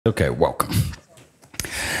Okay, welcome.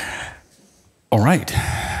 All right.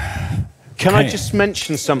 Can I just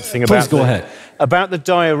mention something Please go ahead. About the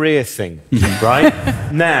diarrhea thing, right?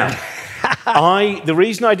 Now, the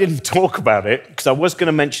reason I didn't talk about it, because I was going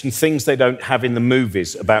to mention things they don't have in the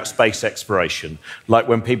movies about space exploration, like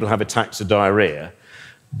when people have attacks of diarrhea.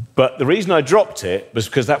 But the reason I dropped it was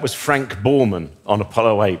because that was Frank Borman on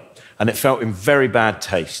Apollo 8, and it felt in very bad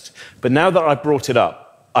taste. But now that I brought it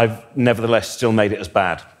up, I've nevertheless still made it as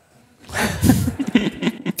bad.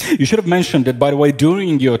 You should have mentioned it. By the way,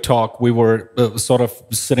 during your talk, we were sort of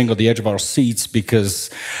sitting on the edge of our seats because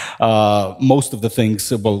most of the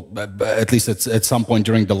things, well, at least at some point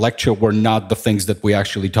during the lecture, were not the things that we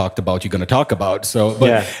actually talked about. You're going to talk about. So, but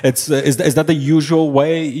yeah. Is that the usual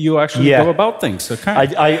way you actually go about things? Okay.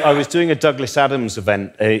 I was doing a Douglas Adams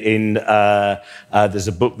event there's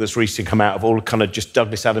a book that's recently come out of all kind of just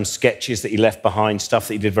Douglas Adams sketches that he left behind, stuff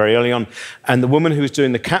that he did very early on. And the woman who was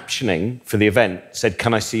doing the captioning for the event said,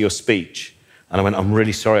 "Can I see your speech?" And I went, "I'm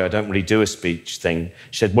really sorry, I don't really do a speech thing."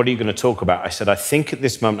 She said, "What are you going to talk about?" I said, "I think at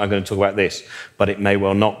this moment I'm going to talk about this, but it may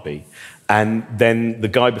well not be." And then the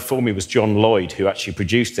guy before me was John Lloyd, who actually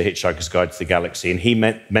produced The Hitchhiker's Guide to the Galaxy, and he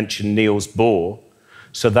mentioned Niels Bohr.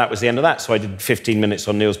 So that was the end of that. So I did 15 minutes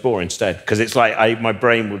on Niels Bohr instead, because it's like my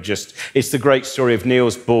brain will just... It's the great story of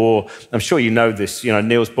Niels Bohr. I'm sure you know this. You know,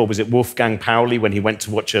 Niels Bohr was at Wolfgang Pauli when he went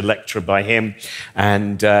to watch a lecture by him,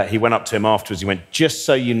 and he went up to him afterwards. He went, "Just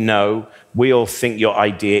so you know, we all think your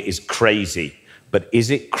idea is crazy, but is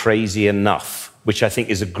it crazy enough?" Which I think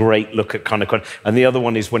is a great look at kind of... And the other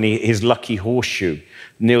one is when his lucky horseshoe.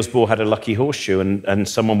 Niels Bohr had a lucky horseshoe, and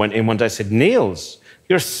someone went in one day and said, "Niels,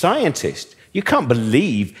 you're a scientist. You can't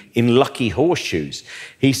believe in lucky horseshoes."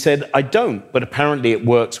 He said, "I don't, but apparently it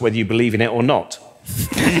works whether you believe in it or not."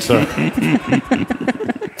 So.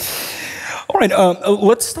 All right,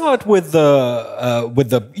 let's start with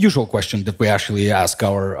the usual question that we actually ask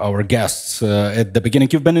our guests at the beginning.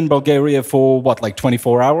 You've been in Bulgaria for, what, like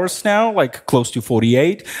 24 hours now, like close to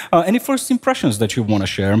 48. Any first impressions that you want to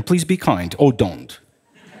share? And please be kind, or don't.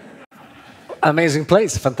 Amazing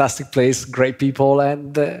place, fantastic place, great people,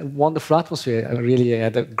 and wonderful atmosphere. I really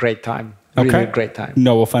had a great time. Really a great time.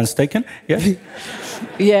 No offense taken. Yeah.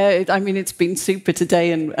 Yeah, I mean, it's been super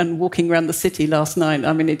today, and walking around the city last night.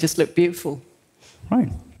 I mean, it just looked beautiful.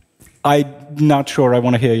 Right. I'm not sure I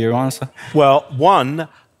want to hear your answer. Well, one,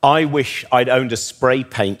 I wish I'd owned a spray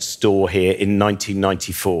paint store here in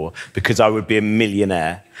 1994 because I would be a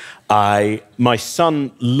millionaire. My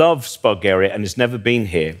son loves Bulgaria and has never been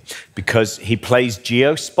here because he plays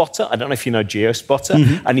GeoSpotter. I don't know if you know GeoSpotter.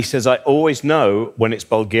 Mm-hmm. And he says, "I always know when it's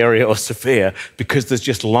Bulgaria or Sofia because there's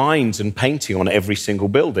just lines and painting on every single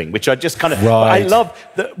building," which I just kind of... Right. I love...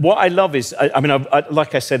 What I love is...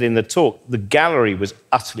 like I said in the talk, the gallery was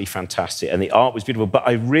utterly fantastic and the art was beautiful, but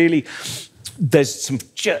I really... There's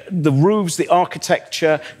the roofs, the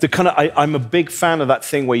architecture, the kind of... I'm a big fan of that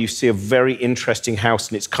thing where you see a very interesting house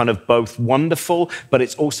and it's kind of both wonderful, but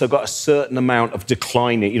it's also got a certain amount of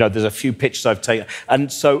declining. You know, there's a few pictures I've taken.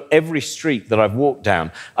 And so every street that I've walked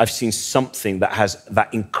down, I've seen something that has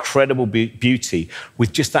that incredible beauty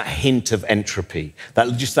with just that hint of entropy,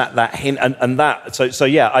 that hint. And that... So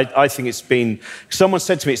yeah, I think it's been... Someone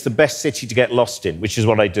said to me, it's the best city to get lost in, which is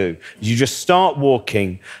what I do. You just start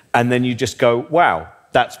walking and then you just go, "Wow,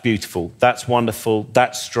 that's beautiful, that's wonderful,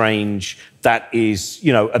 that's strange, that is,"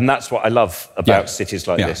 you know, and that's what I love about cities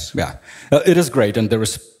like this. Yeah, it is great, and there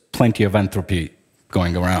is plenty of entropy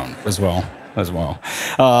going around as well.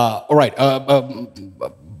 All right,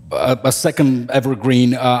 a second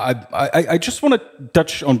evergreen. I just want to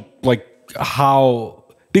touch on like how...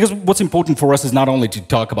 Because what's important for us is not only to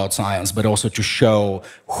talk about science, but also to show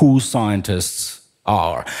who scientists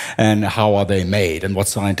are and how are they made and what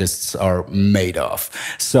scientists are made of.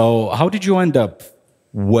 So how did you end up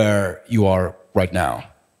where you are right now?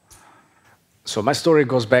 So my story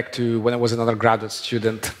goes back to when I was an undergraduate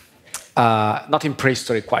student, not in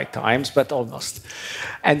prehistoric quite times, but almost.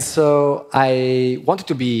 And so I wanted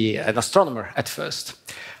to be an astronomer at first.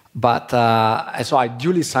 But so I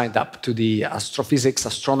duly signed up to the astrophysics,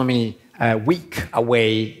 astronomy week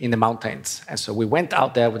away in the mountains. And so we went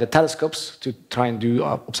out there with the telescopes to try and do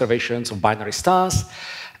observations of binary stars.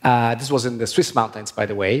 This was in the Swiss mountains, by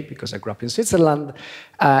the way, because I grew up in Switzerland.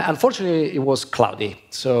 Unfortunately, it was cloudy.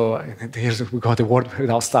 So here's we got the word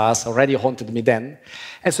without stars, already haunted me then.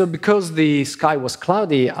 And so because the sky was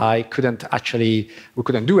cloudy, we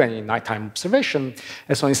couldn't do any nighttime observation.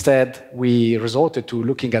 And so instead, we resorted to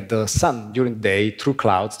looking at the sun during the day through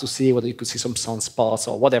clouds to see whether you could see some sunspots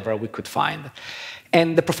or whatever we could find.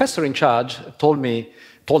 And the professor in charge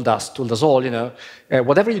told us all, you know,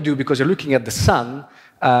 whatever you do, because you're looking at the sun,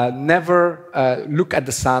 never look at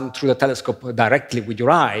the sun through the telescope directly with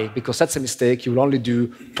your eye, because that's a mistake you will only do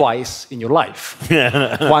twice in your life.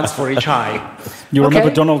 Once for each eye. You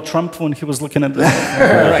remember Donald Trump when he was looking at this?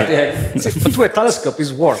 Right, yeah. Through a telescope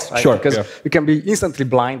is worse, right? Sure, because you can be instantly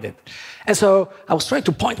blinded. And so I was trying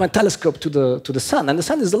to point my telescope to the sun, and the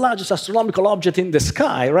sun is the largest astronomical object in the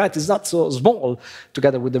sky, right? It's not so small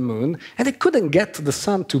together with the moon, and I couldn't get the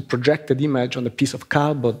sun to project an image on a piece of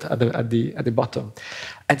cardboard at the bottom.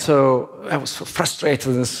 And so I was so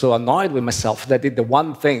frustrated and so annoyed with myself that I did the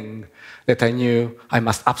one thing that I knew I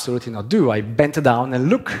must absolutely not do. I bent down and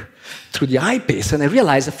looked through the eyepiece, and I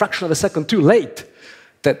realized a fraction of a second too late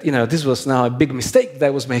that this was now a big mistake that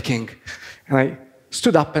I was making. And I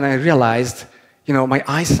stood up and I realized, my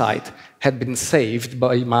eyesight had been saved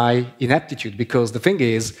by my ineptitude, because the thing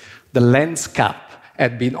is, the lens cap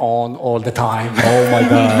had been on all the time. Oh my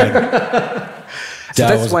God. So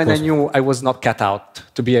that's when I knew I was not cut out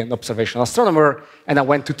to be an observational astronomer, and I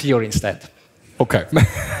went to theory instead. Okay.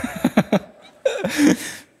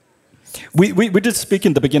 We did speak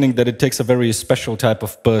in the beginning that it takes a very special type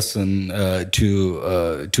of person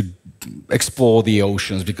to explore the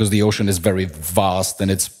oceans, because the ocean is very vast and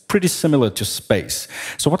it's pretty similar to space.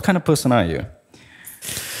 So what kind of person are you?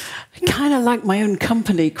 I kind of like my own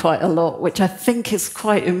company quite a lot, which I think is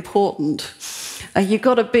quite important. You've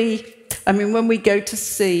got to be, when we go to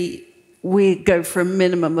sea, we go for a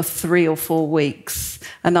minimum of 3 or 4 weeks.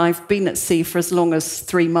 And I've been at sea for as long as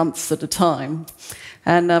 3 months at a time.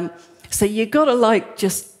 And so you've got to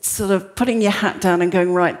just sort of putting your hat down and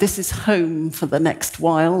going, right, this is home for the next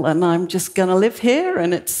while, and I'm just going to live here,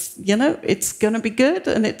 and it's going to be good,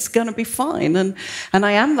 and it's going to be fine. And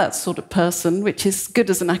I am that sort of person, which is good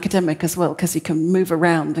as an academic as well, because you can move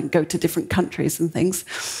around and go to different countries and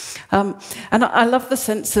things. And I love the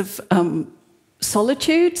sense of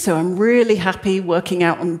solitude, so I'm really happy working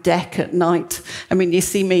out on deck at night. You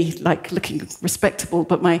see me looking respectable,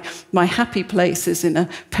 but my happy place is in a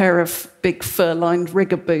pair of big fur-lined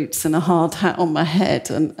rigger boots and a hard hat on my head,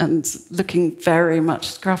 and looking very much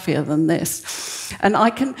scruffier than this. And I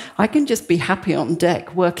can just be happy on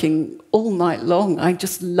deck working all night long. I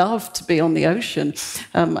just love to be on the ocean.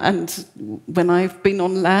 And when I've been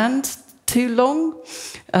on land too long,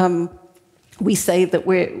 we say that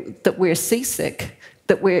we're seasick,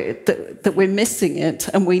 that we're missing it,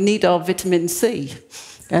 and we need our vitamin C,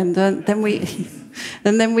 and then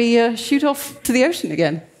we shoot off to the ocean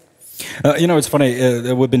again. It's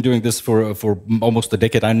funny. We've been doing this for almost a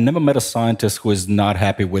decade. I never met a scientist who is not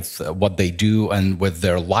happy with what they do and with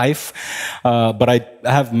their life. But I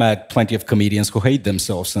have met plenty of comedians who hate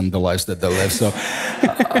themselves and the lives that they live.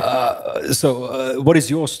 So, what is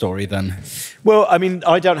your story then? Well,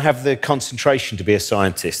 I don't have the concentration to be a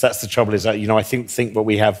scientist. That's the trouble. Is that I think what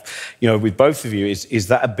we have, with both of you is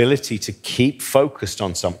that ability to keep focused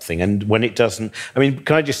on something, and when it doesn't.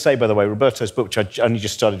 Can I just say, by the way, Roberto's book, which I only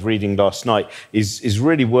just started reading last night, is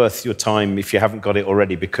really worth your time if you haven't got it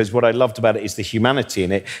already, because what I loved about it is the humanity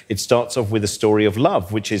in it. It starts off with a story of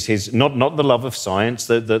love, which is his not the love of science,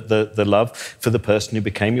 the love for the person who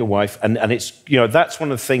became your wife, and it's that's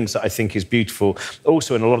one of the things that I think is beautiful.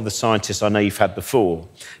 Also, in a lot of the scientists I know you've had before,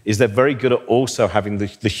 is they're very good at also having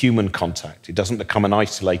the human contact. It doesn't become an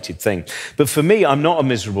isolated thing. But for me, I'm not a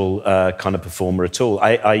miserable kind of performer at all.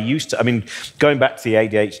 I used to, going back to the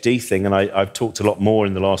ADHD thing, and I've talked a lot more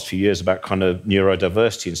in the last few years about kind of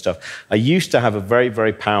neurodiversity and stuff. I used to have a very,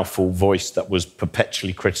 very powerful voice that was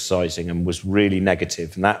perpetually criticizing and was really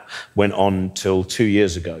negative, and that went on till 2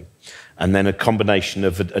 years ago. And then a combination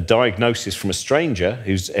of a diagnosis from a stranger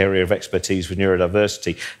whose area of expertise was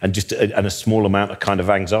neurodiversity and a small amount of kind of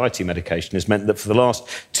anxiety medication has meant that for the last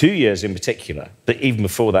 2 years in particular, but even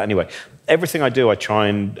before that anyway, everything I do, I try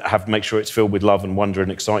and make sure it's filled with love and wonder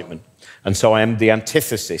and excitement. And so I am the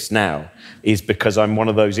antithesis now, is because I'm one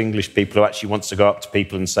of those English people who actually wants to go up to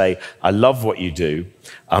people and say, I love what you do.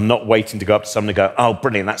 I'm not waiting to go up to someone and go, oh,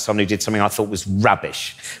 brilliant, that's someone who did something I thought was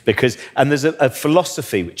rubbish. And there's a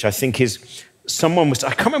philosophy which I think is, I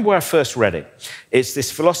can't remember where I first read it. It's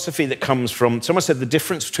this philosophy that comes from, someone said the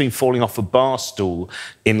difference between falling off a bar stool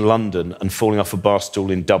in London and falling off a bar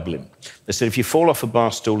stool in Dublin. They said if you fall off a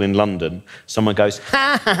bar stool in London, someone goes,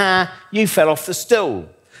 ha, ha, ha, you fell off the stool.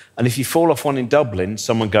 And if you fall off one in Dublin,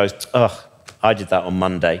 someone goes, ugh, I did that on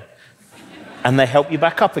Monday. And they help you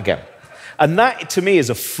back up again. And that, to me, is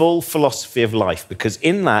a full philosophy of life, because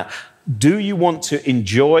in that, do you want to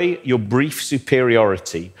enjoy your brief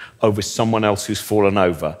superiority over someone else who's fallen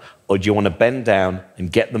over, or do you want to bend down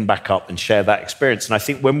and get them back up and share that experience? And I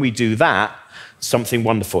think when we do that, something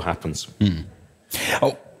wonderful happens.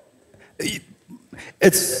 Oh.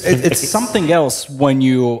 It's something else when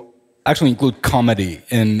you actually include comedy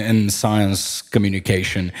in science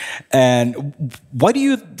communication. And why do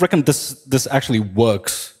you reckon this actually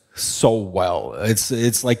works so well?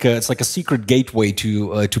 It's like a secret gateway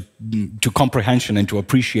to comprehension and to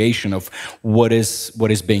appreciation of what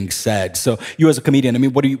is being said. So you as a comedian, I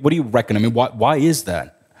mean, what do you reckon? I mean, why is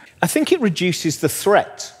that? I think it reduces the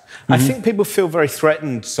threat. I think people feel very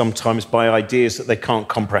threatened sometimes by ideas that they can't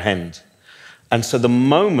comprehend. And so the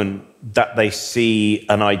moment that they see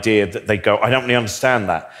an idea that they go, I don't really understand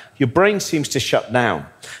that, your brain seems to shut down.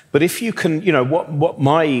 But if you can, you know, what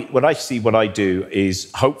I do is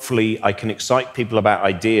hopefully I can excite people about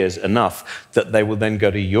ideas enough that they will then go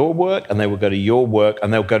to your work and they will go to your work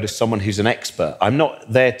and they'll go to someone who's an expert. I'm not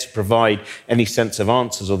there to provide any sense of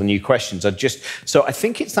answers or the new questions. So I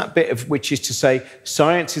think it's that bit of which is to say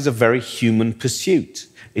science is a very human pursuit.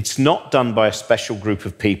 It's not done by a special group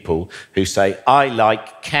of people who say, I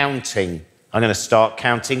like counting. I'm going to start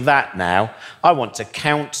counting that now. I want to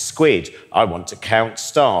count squid. I want to count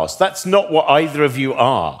stars. That's not what either of you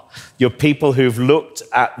are. You're people who've looked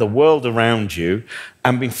at the world around you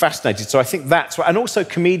and been fascinated. So I think that's what, and also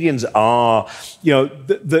comedians are, you know,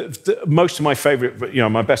 most of my favorite, you know,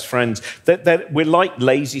 my best friends, we're like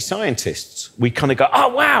lazy scientists. We kind of go, oh,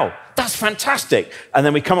 wow, that's fantastic. And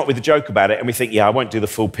then we come up with a joke about it and we think, yeah, I won't do the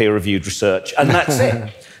full peer-reviewed research. And that's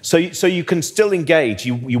it. So you can still engage.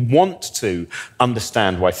 You want to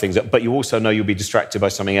understand why things are, but you also know you'll be distracted by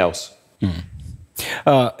something else.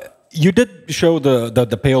 You did show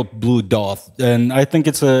the pale blue dot, and I think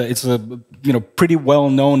it's a you know, pretty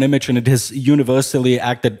well-known image, and it is universally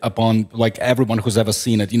acted upon, like everyone who's ever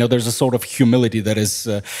seen it. You know, there's a sort of humility that is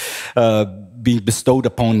being bestowed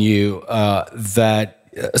upon you that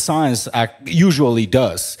science usually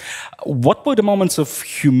does. What were the moments of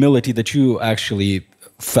humility that you actually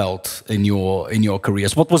felt in your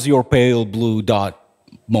careers? What was your pale blue dot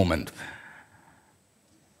moment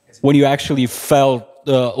when you actually felt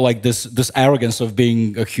like this arrogance of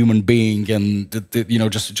being a human being and you know,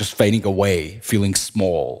 just fading away, feeling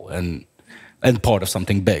small and part of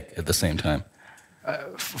something big at the same time?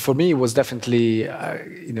 For me, it was definitely,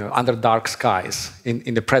 you know, under dark skies,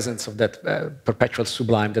 in the presence of that perpetual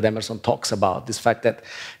sublime that Emerson talks about. This fact that,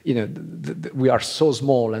 you know, we are so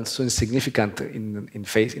small and so insignificant in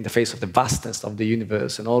the face of the vastness of the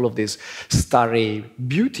universe and all of this starry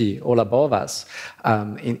beauty all above us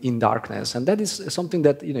in darkness. And that is something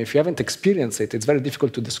that, you know, if you haven't experienced it, it's very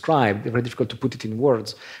difficult to describe, very difficult to put it in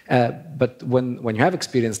words. But when you have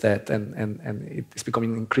experienced that, and it's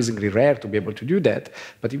becoming increasingly rare to be able to do that,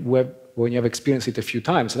 but when you have experienced it a few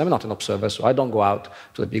times, and I'm not an observer, so I don't go out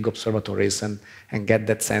to the big observatories and get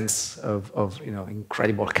that sense of you know,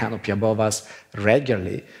 incredible canopy above us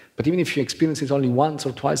regularly. But even if you experience it only once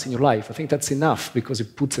or twice in your life, I think that's enough, because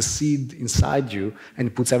it puts a seed inside you and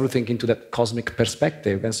it puts everything into that cosmic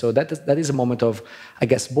perspective. And so that is a moment of, I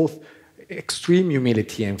guess, both extreme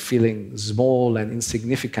humility and feeling small and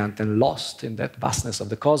insignificant and lost in that vastness of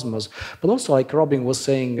the cosmos, but also, like Robin was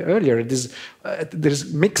saying earlier,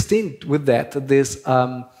 there's mixed in with that this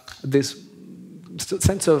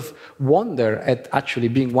sense of wonder at actually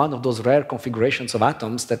being one of those rare configurations of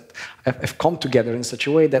atoms that have come together in such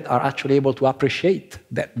a way that are actually able to appreciate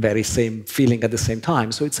that very same feeling at the same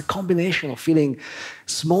time. So it's a combination of feeling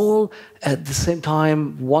small at the same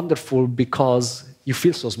time wonderful because you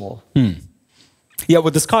feel so small. Yeah,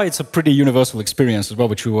 with the sky, it's a pretty universal experience as well,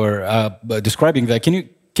 which you were describing there. Can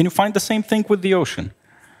you find the same thing with the ocean?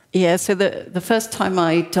 Yeah, so the first time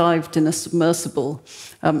I dived in a submersible,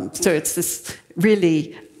 so it's this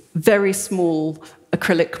really very small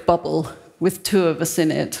acrylic bubble with two of us in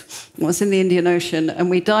it. It was in the Indian Ocean, and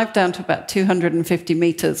we dived down to about 250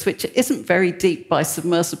 meters, which isn't very deep by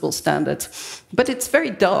submersible standards, but it's very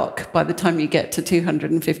dark by the time you get to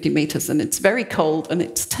 250 meters, and it's very cold, and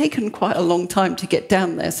it's taken quite a long time to get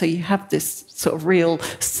down there, so you have this sort of real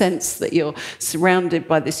sense that you're surrounded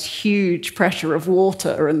by this huge pressure of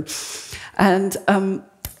water, and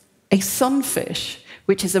a sunfish,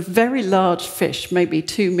 which is a very large fish, maybe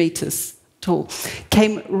 2 meters tall,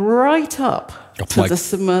 came right up to the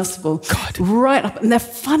submersible. God. Right up. And they're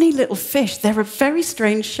funny little fish. They're a very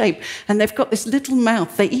strange shape. And they've got this little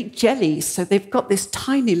mouth. They eat jellies, so they've got this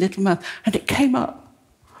tiny little mouth. And it came up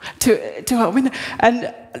to our window.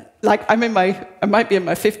 And like, I might be in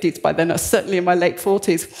my 50s by then, or certainly in my late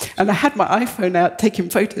 40s, and I had my iPhone out taking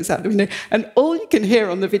photos out the window, and all you can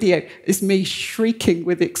hear on the video is me shrieking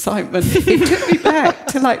with excitement. It took me back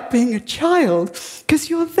to like being a child, because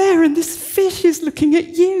you're there and this fish is looking at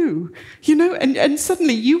you, and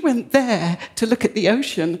suddenly you went there to look at the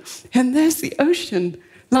ocean, and there's the ocean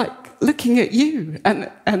like looking at you. And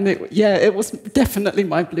it was definitely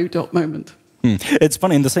my blue dot moment. It's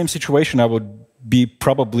funny, in the same situation I would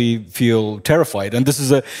probably feel terrified, and this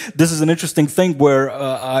is an interesting thing where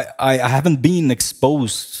I haven't been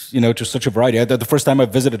exposed, to such a variety. The first time I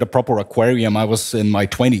visited a proper aquarium, I was in my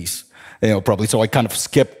 20s, probably. So I kind of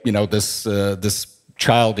skipped, this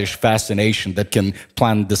childish fascination that can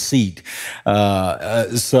plant the seed.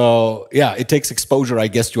 So yeah, it takes exposure, I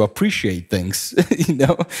guess, to appreciate things,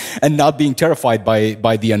 and not being terrified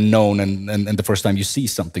by the unknown and the first time you see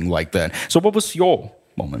something like that. So what was your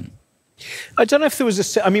moment? I don't know if there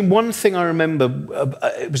was one thing I remember,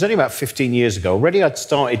 it was only about 15 years ago. Already I'd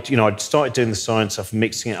started doing the science stuff,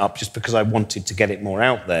 mixing it up just because I wanted to get it more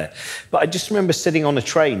out there. But I just remember sitting on a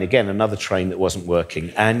train, again, another train that wasn't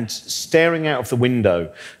working, and staring out of the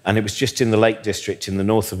window, and it was just in the Lake District in the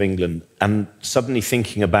north of England, and suddenly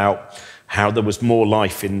thinking about how there was more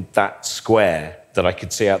life in that square that I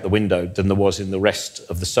could see out the window than there was in the rest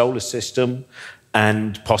of the solar system,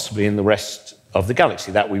 and possibly in the rest of the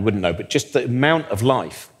galaxy. That we wouldn't know, but just the amount of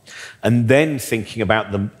life. And then thinking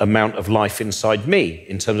about the amount of life inside me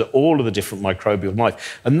in terms of all of the different microbial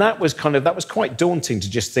life. And that was quite daunting to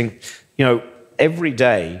just think, every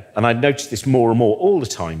day, and I notice this more and more all the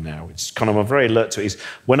time now, I'm very alert to it, is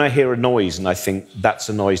when I hear a noise and I think that's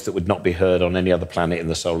a noise that would not be heard on any other planet in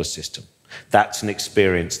the solar system. That's an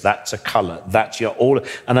experience, that's a colour, that's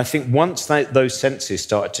and I think once those senses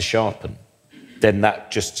started to sharpen, then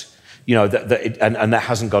that just, and that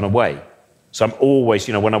hasn't gone away. So I'm always,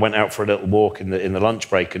 when I went out for a little walk in the lunch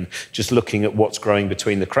break and just looking at what's growing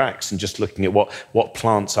between the cracks and just looking at what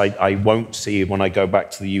plants I won't see when I go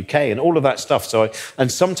back to the UK and all of that stuff.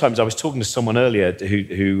 And sometimes I was talking to someone earlier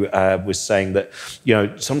who was saying that,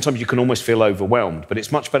 sometimes you can almost feel overwhelmed, but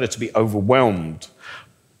it's much better to be overwhelmed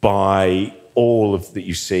by all of that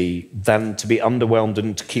you see than to be underwhelmed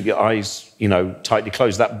and to keep your eyes, tightly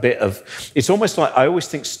closed. That bit of, it's almost like, I always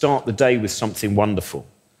think start the day with something wonderful,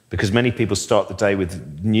 because many people start the day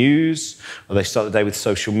with news or they start the day with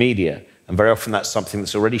social media. And very often that's something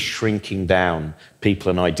that's already shrinking down people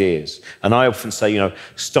and ideas. And I often say,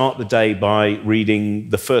 start the day by reading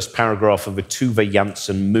the first paragraph of a Tuve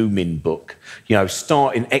Jansson Moomin book.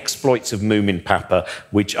 Start in Exploits of Moomin Papa,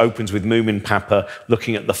 which opens with Moomin Papa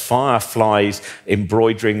looking at the fireflies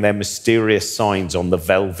embroidering their mysterious signs on the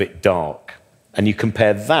velvet dark. And you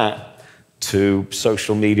compare that to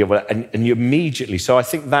social media, and you immediately, so I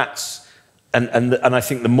think that's, and I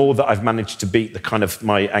think the more that I've managed to beat the kind of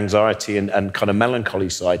my anxiety and kind of melancholy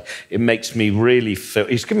side, it makes me really feel,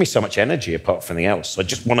 it's given me so much energy apart from anything else. I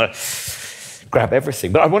just want to grab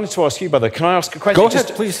everything. But I wanted to ask you, brother, can I ask a question? Go ahead,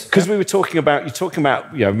 please. Because we were talking about,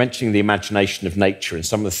 mentioning the imagination of nature and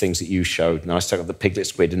some of the things that you showed, and I stuck up the piglet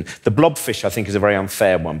squid, and the blobfish I think is a very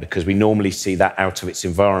unfair one because we normally see that out of its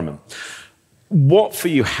environment. What for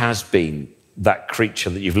you has been that creature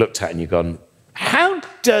that you've looked at and you've gone, how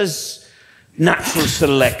does natural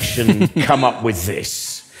selection come up with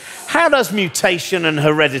this? How does mutation and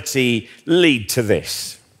heredity lead to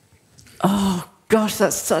this? Oh, gosh,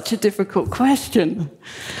 that's such a difficult question.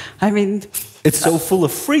 It's so full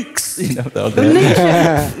of freaks, Nature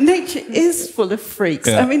is full of freaks.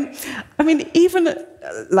 Yeah. Even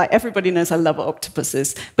like everybody knows I love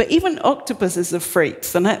octopuses, but even octopuses are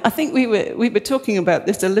freaks. And I think we were talking about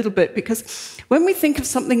this a little bit, because when we think of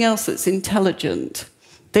something else that's intelligent,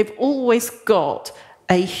 they've always got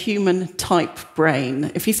a human-type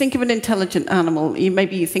brain. If you think of an intelligent animal,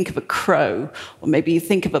 maybe you think of a crow, or maybe you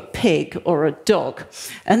think of a pig or a dog,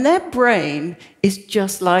 and their brain is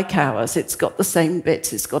just like ours. It's got the same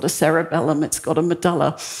bits. It's got a cerebellum. It's got a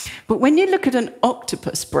medulla. But when you look at an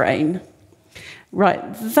octopus brain, right,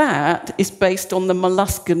 that is based on the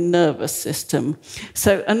molluscan nervous system.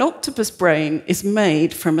 So an octopus brain is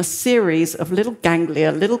made from a series of little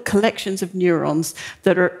ganglia, little collections of neurons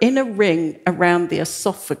that are in a ring around the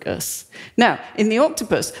esophagus. Now, in the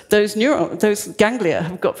octopus, those ganglia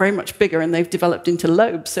have got very much bigger and they've developed into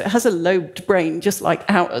lobes. So it has a lobed brain just like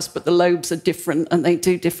ours, but the lobes are different and they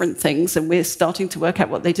do different things, and we're starting to work out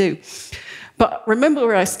what they do. But remember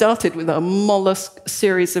where I started with a mollusk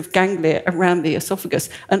series of ganglia around the esophagus.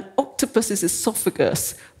 An octopus's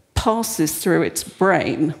esophagus passes through its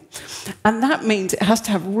brain. And that means it has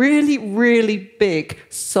to have really, really big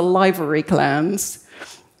salivary glands,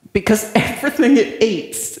 because everything it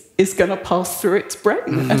eats is going to pass through its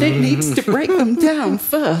brain, and it needs to break them down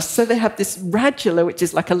first. So they have this radula, which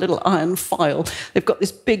is like a little iron file. They've got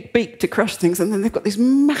this big beak to crush things, and then they've got these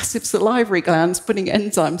massive salivary glands putting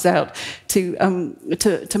enzymes out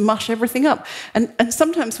to mush everything up. And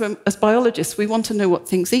sometimes, as biologists, we want to know what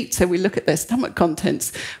things eat, so we look at their stomach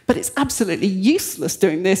contents. But it's absolutely useless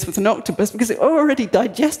doing this with an octopus because it already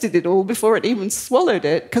digested it all before it even swallowed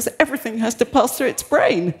it, because everything has to pass through its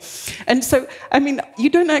brain. And so, I mean, you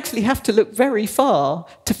don't actually have to look very far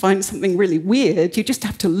to find something really weird. You just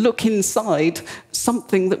have to look inside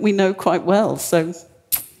something that we know quite well. So,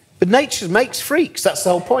 but nature makes freaks. That's the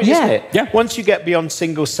whole point, isn't it? Yeah. Once you get beyond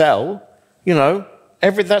single cell, you know,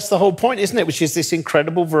 that's the whole point, isn't it? Which is this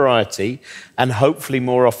incredible variety, and hopefully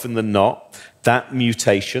more often than not, that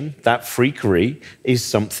mutation, that freakery, is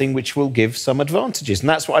something which will give some advantages. And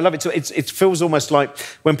that's what I love. It feels almost like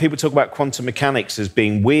when people talk about quantum mechanics as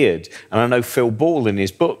being weird, and I know Phil Ball in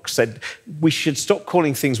his book said we should stop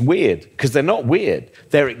calling things weird, because they're not weird.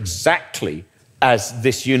 They're exactly as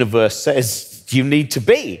this universe says you need to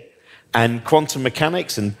be. And quantum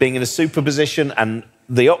mechanics and being in a superposition and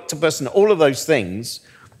the octopus and all of those things,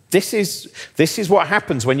 this is what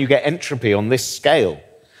happens when you get entropy on this scale.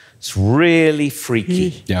 It's really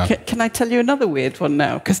freaky. Yeah. Can I tell you another weird one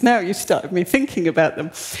now? Because now you started me thinking about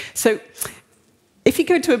them. So if you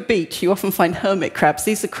go to a beach, you often find hermit crabs.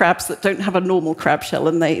 These are crabs that don't have a normal crab shell,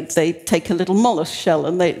 and they take a little mollusk shell,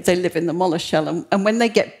 and they live in the mollusk shell. And when they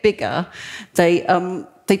get bigger,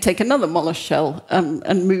 they take another mollusk shell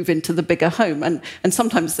and move into the bigger home. And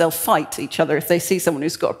sometimes they'll fight each other. If they see someone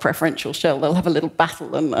who's got a preferential shell, they'll have a little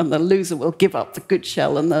battle, and the loser will give up the good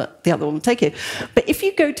shell, and the other one will take it. But if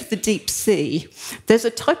you go to the deep sea, there's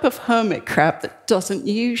a type of hermit crab that doesn't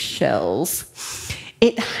use shells.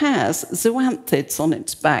 It has zoanthids on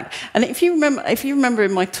its back. And if you remember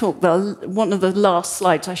in my talk, one of the last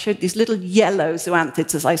slides, I showed these little yellow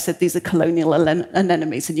zoanthids. As I said, these are colonial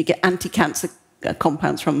anemones, and you get anti-cancer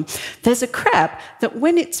compounds from them. There's a crab that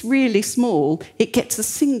when it's really small, it gets a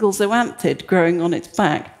single zoanthid growing on its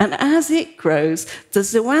back. And as it grows, the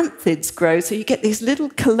zoanthids grow, so you get these little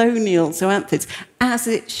colonial zoanthids as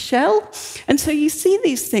its shell. And so you see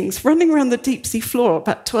these things running around the deep sea floor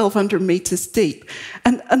about 1,200 meters deep.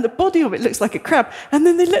 And the body of it looks like a crab. And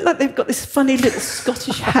then they look like they've got this funny little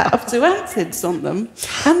Scottish hat of zoanthids on them.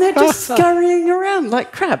 And they're just scurrying around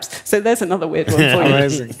like crabs. So there's another weird one for you.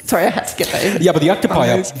 Amazing. Sorry, I had to get that in. Yeah, but the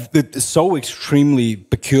octopi are so extremely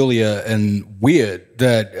peculiar and weird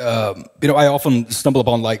that I often stumble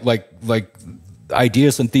upon like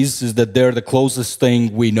ideas and theses that they're the closest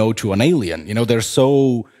thing we know to an alien. They're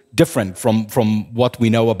so different from what we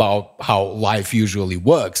know about how life usually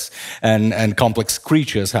works and complex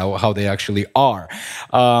creatures, how they actually are.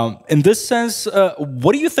 In this sense,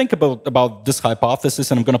 what do you think about this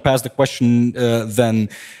hypothesis? And I'm going to pass the question then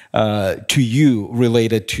to you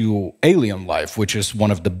related to alien life, which is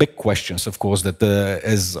one of the big questions, of course, that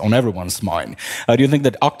is on everyone's mind. Do you think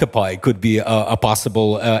that octopi could be a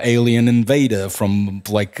possible alien invader from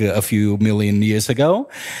like a few million years ago?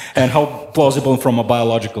 And how plausible from a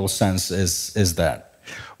biological sense is that?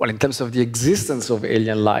 Well, in terms of the existence of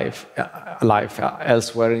alien life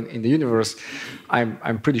elsewhere in the universe,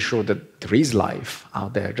 I'm pretty sure that there is life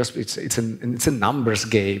out there. Just it's a numbers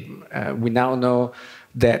game. We now know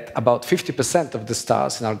that about 50% of the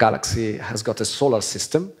stars in our galaxy has got a solar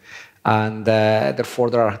system, and therefore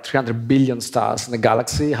there are 300 billion stars in the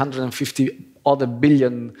galaxy, 150 other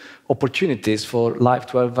billion opportunities for life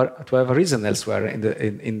to have arisen elsewhere in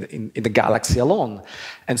the galaxy alone.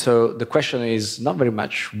 And so the question is not very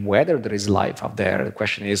much whether there is life out there. The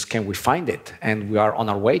question is, can we find it? And we are on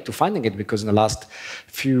our way to finding it, because in the last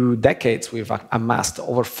few decades we've amassed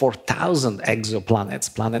over 4,000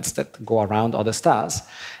 exoplanets, planets that go around other stars.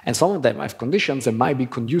 And some of them have conditions that might be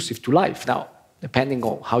conducive to life. Now, depending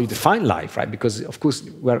on how you define life, right? Because, of course,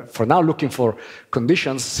 we're for now looking for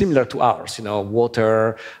conditions similar to ours,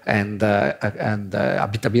 water and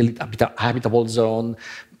habitable zone,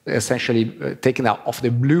 essentially taken out of the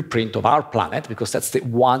blueprint of our planet, because that's the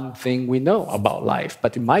one thing we know about life.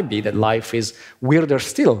 But it might be that life is weirder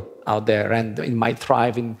still out there, and it might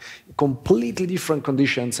thrive in completely different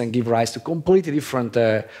conditions and give rise to completely different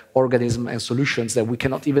organisms and solutions that we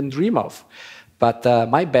cannot even dream of. But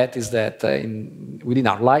my bet is that within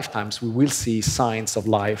our lifetimes, we will see signs of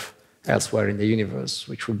life elsewhere in the universe,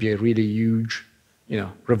 which would be a really huge,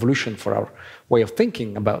 revolution for our way of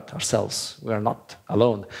thinking about ourselves. We are not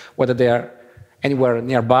alone. Whether they are anywhere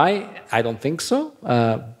nearby, I don't think so.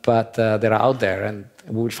 But they're out there, and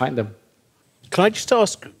we will find them. Can I just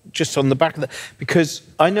ask, just on the back of that, because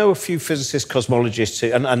I know a few physicists, cosmologists,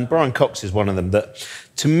 and Brian Cox is one of them, that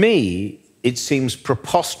to me, it seems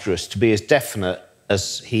preposterous to be as definite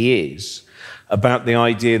as he is about the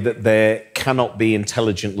idea that there cannot be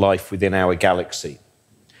intelligent life within our galaxy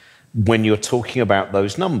when you're talking about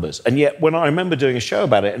those numbers. And yet, when I remember doing a show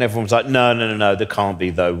about it, and everyone was like, no, there can't be,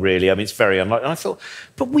 though, really. I mean, it's very unlikely. And I thought,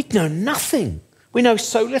 but we know nothing. We know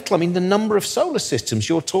so little. I mean, the number of solar systems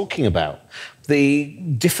you're talking about, the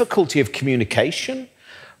difficulty of communication.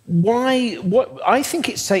 I think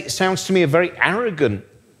it sounds to me a very arrogant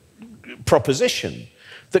proposition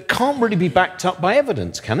that can't really be backed up by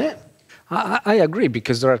evidence, can it? I agree,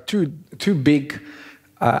 because there are two big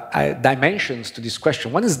dimensions to this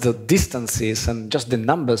question. One is the distances and just the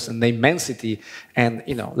numbers and the immensity, and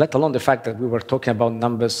let alone the fact that we were talking about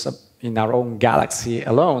numbers in our own galaxy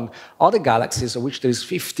alone. Other galaxies, of which there is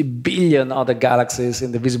 50 billion other galaxies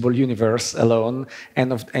in the visible universe alone,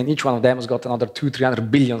 and each one of them has got another 200-300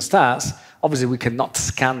 billion stars. Obviously, we cannot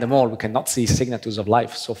scan them all. We cannot see signatures of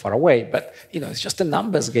life so far away. But it's just a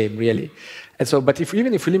numbers game, really. And so, but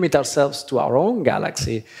even if we limit ourselves to our own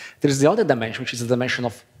galaxy, there is the other dimension, which is the dimension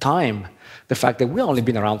of time. The fact that we've only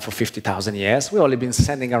been around for 50,000 years. We've only been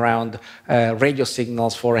sending around radio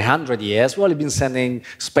signals for 100 years. We've only been sending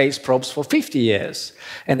space probes for 50 years.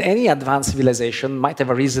 And any advanced civilization might have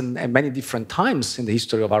arisen at many different times in the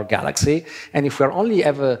history of our galaxy. And if we're only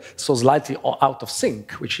ever so slightly out of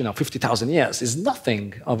sync, which 50,000 years is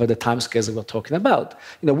nothing over the timescales that we're talking about,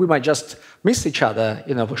 we might just miss each other,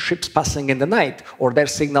 with ships passing in the night, or their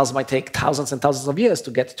signals might take thousands and thousands of years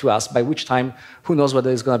to get to us, by which time, who knows whether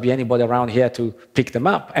there's going to be anybody around here to pick them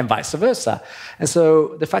up, and vice versa. And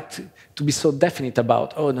so the fact to be so definite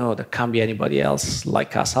about, oh no, there can't be anybody else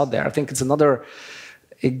like us out there, I think it's another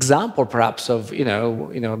example, perhaps, of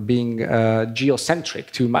being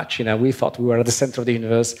geocentric too much. We thought we were at the center of the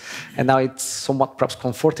universe, and now it's somewhat perhaps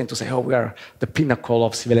comforting to say, oh, we are the pinnacle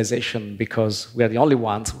of civilization because we are the only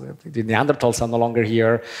ones. The Neanderthals are no longer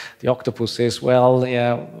here. The octopuses, well,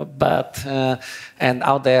 yeah, but and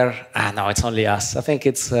out there, no, it's only us. I think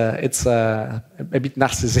it's a bit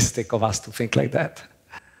narcissistic of us to think like that.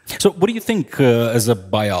 So, what do you think as a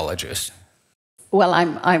biologist? Well,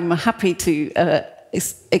 I'm happy to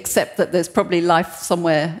accept that there's probably life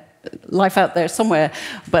out there somewhere,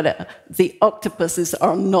 but the octopuses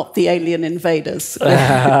are not the alien invaders. There's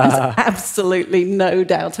absolutely no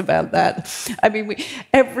doubt about that. I mean,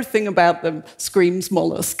 everything about them screams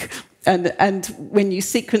mollusk. And when you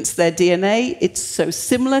sequence their DNA, it's so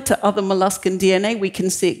similar to other molluscan DNA. We can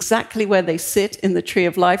see exactly where they sit in the tree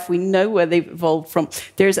of life. We know where they've evolved from.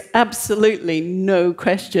 There's absolutely no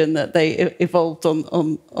question that they evolved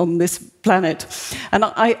on this planet. And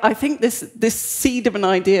I think this seed of an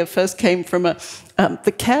idea first came from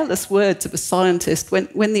the careless words of a scientist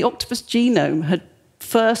when the octopus genome had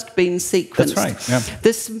first been sequenced. That's right, yeah.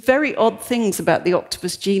 There's some very odd things about the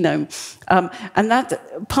octopus genome. And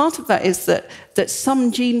that part of that is that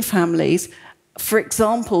some gene families, for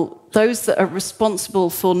example, those that are responsible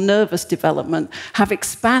for nervous development, have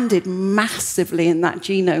expanded massively in that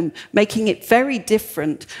genome, making it very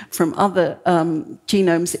different from other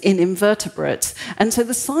genomes in invertebrates. And so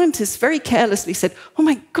the scientists very carelessly said, oh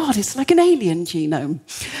my God, it's like an alien genome.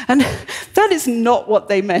 And that is not what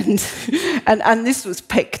they meant. And this was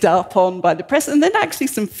picked up on by the press. And then actually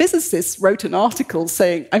some physicists wrote an article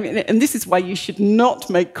saying, I mean, and this is why you should not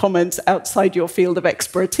make comments outside your field of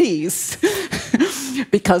expertise.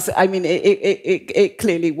 Because, I mean, it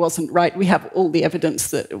clearly wasn't right. We have all the evidence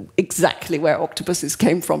that exactly where octopuses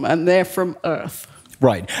came from, and they're from Earth.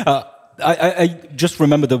 Right. I just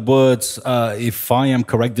remember the words, if I am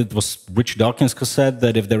correct, it was Rich Dawkins who said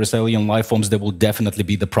that if there is alien life forms, they will definitely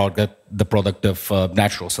be the product of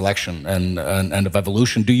natural selection and of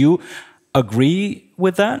evolution. Do you agree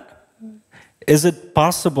with that? Is it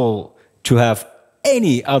possible to have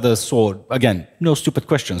any other sort, again, no stupid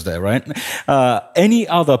questions there, right? Any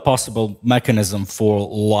other possible mechanism for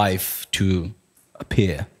life to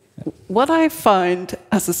appear? What I find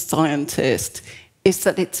as a scientist is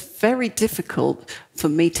that it's very difficult for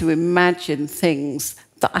me to imagine things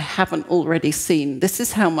that I haven't already seen. This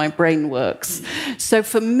is how my brain works. So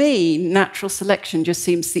for me, natural selection just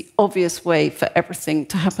seems the obvious way for everything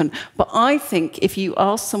to happen. But I think if you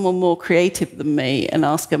ask someone more creative than me and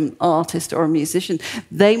ask an artist or a musician,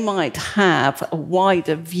 they might have a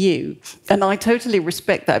wider view. And I totally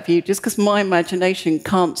respect that view. Just because my imagination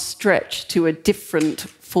can't stretch to a different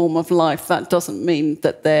form of life, that doesn't mean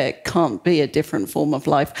that there can't be a different form of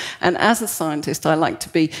life. And as a scientist, I like to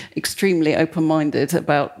be extremely open-minded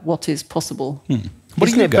about what is possible. What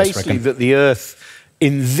Isn't it basically reckon? That the Earth,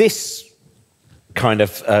 in this kind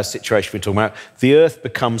of situation we're talking about, the Earth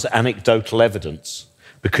becomes anecdotal evidence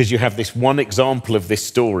because you have this one example of this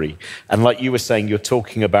story. And like you were saying, you're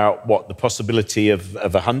talking about, what, the possibility of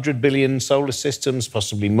 100 billion solar systems,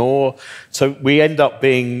 possibly more. So we end up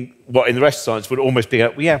being, what in the rest of science would almost be,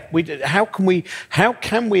 how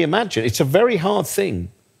can we imagine? It's a very hard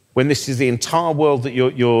thing when this is the entire world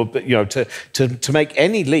that to make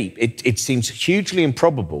any leap, it seems hugely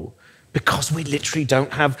improbable because we literally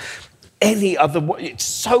don't have any other way. It's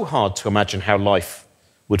so hard to imagine how life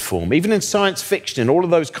would form. Even in science fiction and all of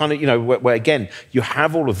those kind of, where again, you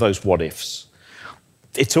have all of those what-ifs.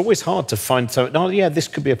 It's always hard to find something, oh yeah, this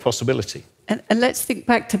could be a possibility. And let's think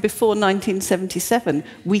back to before 1977.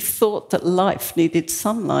 We thought that life needed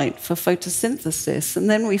sunlight for photosynthesis, and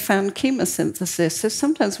then we found chemosynthesis. So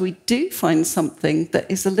sometimes we do find something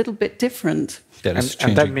that is a little bit different. And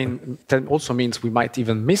that also means we might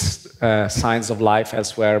even miss signs of life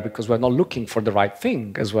elsewhere because we're not looking for the right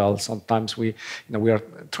thing as well. Sometimes we are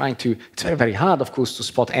trying to. It's very, very hard, of course, to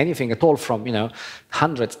spot anything at all from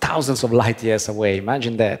hundreds, thousands of light years away.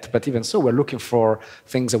 Imagine that. But even so, we're looking for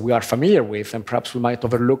things that we are familiar with, and perhaps we might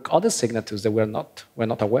overlook other signatures that we're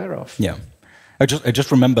not aware of. Yeah. I just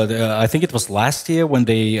remember. I think it was last year when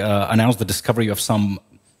they announced the discovery of some.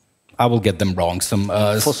 I will get them wrong. Some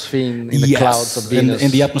phosphine in the clouds of Venus, in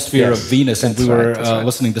the atmosphere of Venus, and we were right.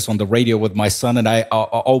 listening this on the radio with my son, and I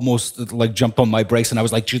almost jumped on my brakes, and I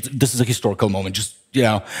was like, "This is a historical moment,"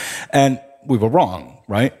 and we were wrong,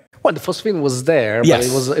 right? Well, the phosphine was there, yes.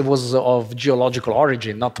 But it was of geological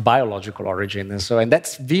origin, not biological origin, and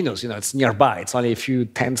that's Venus. It's nearby. It's only a few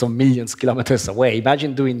tens of millions kilometers away.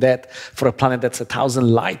 Imagine doing that for a planet that's 1,000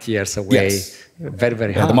 light years away. Yes. Very,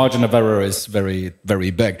 very hard. The margin of error is very, very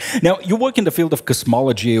big. Now, you work in the field of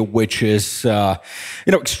cosmology, which is,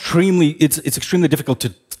 extremely difficult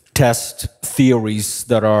to test theories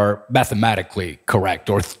that are mathematically correct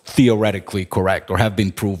or theoretically correct or have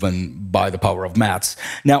been proven by the power of maths.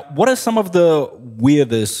 Now, what are some of the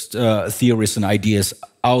weirdest theories and ideas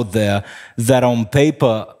out there that on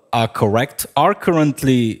paper are correct,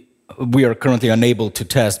 we are currently unable to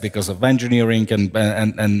test because of engineering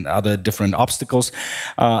and other different obstacles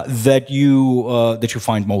that you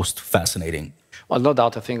find most fascinating? Well, no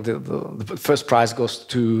doubt. I think the first prize goes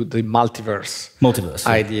to the multiverse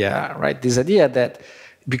idea, right? This idea that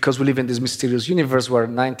because we live in this mysterious universe where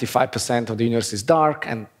 95% of the universe is dark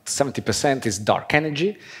and 70% is dark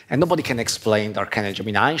energy, and nobody can explain dark energy. I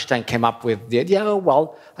mean, Einstein came up with the idea,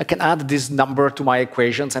 I can add this number to my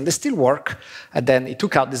equations, and they still work. And then he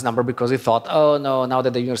took out this number because he thought, oh no, now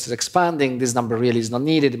that the universe is expanding, this number really is not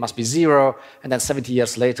needed, it must be zero. And then 70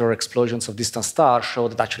 years later, explosions of distant stars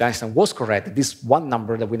showed that actually Einstein was correct. This one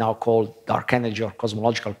number that we now call dark energy or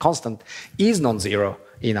cosmological constant is non-zero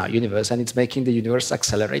in our universe, and it's making the universe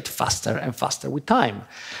accelerate faster and faster with time.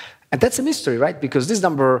 And that's a mystery, right? Because this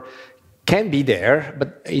number can be there,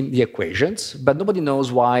 but in the equations, but nobody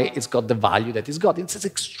knows why it's got the value that it's got. It's an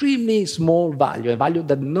extremely small value, a value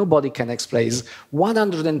that nobody can explain. It's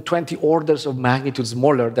 120 orders of magnitude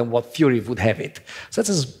smaller than what theory would have it. So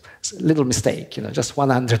that's a little mistake, just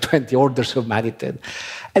 120 orders of magnitude.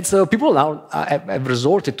 And so people now have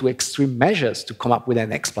resorted to extreme measures to come up with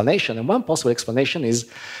an explanation. And one possible explanation is,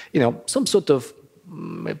 some sort of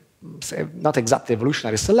not exactly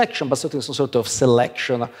evolutionary selection, but certainly some sort of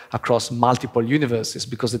selection across multiple universes.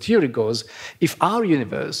 Because the theory goes, if our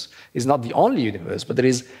universe is not the only universe, but there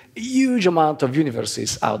is a huge amount of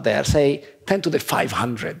universes out there, say 10 to the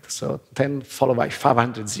 500, so 10 followed by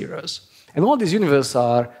 500 zeros. And all these universes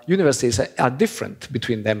are different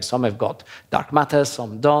between them. Some have got dark matter,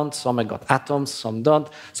 some don't. Some have got atoms, some don't.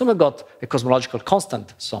 Some have got a cosmological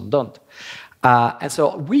constant, some don't. And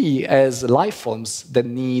so we, as life forms that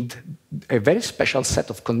need a very special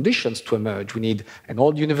set of conditions to emerge, we need an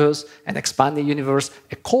old universe, an expanding universe,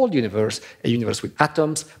 a cold universe, a universe with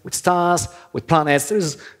atoms, with stars, with planets.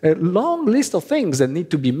 There's a long list of things that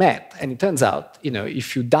need to be met. And it turns out,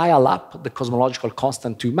 if you dial up the cosmological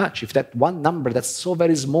constant too much, if that one number that's so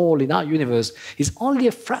very small in our universe is only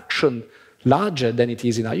a fraction larger than it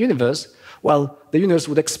is in our universe, well, the universe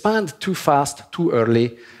would expand too fast, too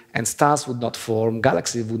early, and stars would not form,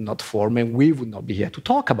 galaxies would not form, and we would not be here to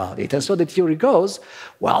talk about it. And so the theory goes,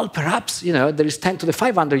 well, perhaps, there is 10 to the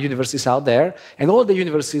 500 universes out there, and all the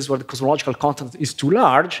universes where the cosmological constant is too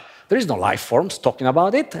large, there is no life forms talking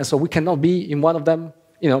about it, and so we cannot be in one of them,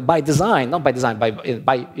 by design, not by design,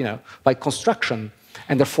 by construction.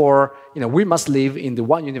 And therefore, we must live in the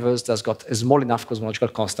one universe that's got a small enough cosmological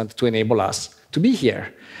constant to enable us to be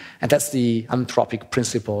here. And that's the anthropic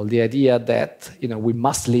principle, the idea that we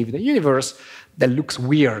must live in a universe that looks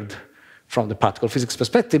weird from the particle physics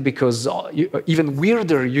perspective, because even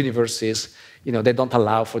weirder universes, they don't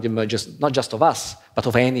allow for the emergence not just of us, but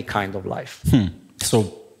of any kind of life.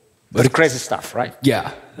 So that's crazy stuff, right?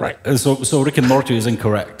 Yeah. Right. So Rick and Morty is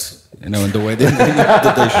incorrect, in the way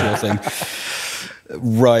that they show things.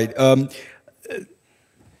 Right.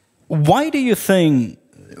 Why do you think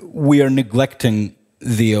we are neglecting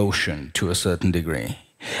the ocean to a certain degree?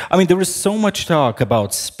 I mean, there is so much talk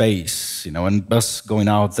about space, and us going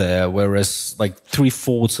out there, whereas like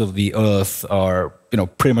 3/4 of the Earth are,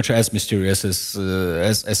 pretty much as mysterious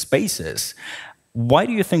as space is. Why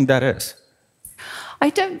do you think that is?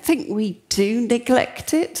 I don't think we do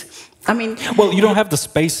neglect it. I mean... Well, you don't have the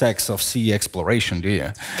SpaceX of sea exploration, do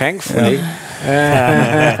you? Thankfully.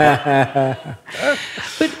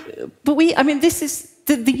 But this is...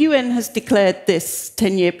 The UN has declared this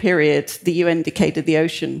 10-year period the UN Decade of the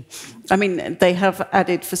Ocean. I mean, they have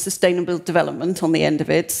added for sustainable development on the end of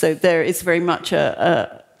it, so there is very much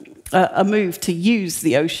a move to use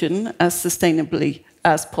the ocean as sustainably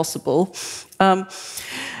as possible. And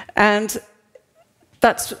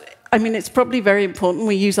that's... it's probably very important.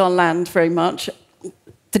 We use our land very much.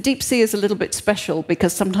 The deep sea is a little bit special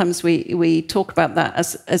because sometimes we talk about that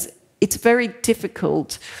as it's very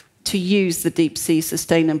difficult to use the deep sea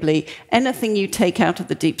sustainably. Anything you take out of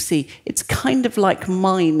the deep sea, it's kind of like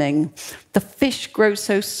mining. The fish grow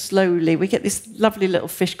so slowly. We get this lovely little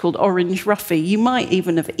fish called orange ruffy. You might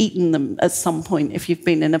even have eaten them at some point if you've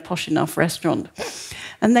been in a posh enough restaurant.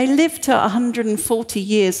 And they live to 140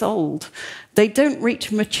 years old. They don't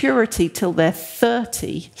reach maturity till they're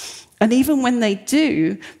 30. And even when they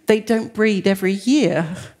do, they don't breed every year.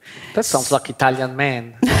 That sounds like Italian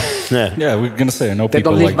men. Yeah, we're going to say, I know they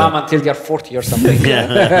people don't like live mom until they're 40 or something.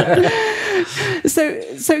 So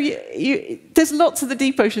there's lots of the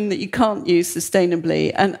deep ocean that you can't use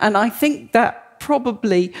sustainably. And I think that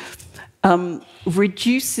probably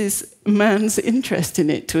reduces man's interest in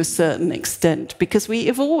it to a certain extent, because we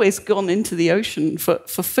have always gone into the ocean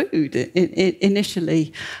for food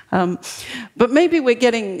initially. But maybe we're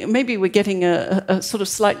getting a sort of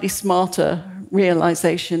slightly smarter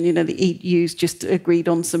realization. The EU's just agreed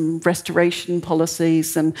on some restoration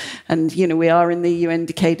policies, and we are in the UN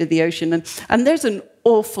Decade of the Ocean, and there's an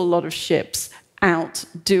awful lot of ships out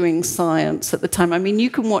doing science at the time. I mean, you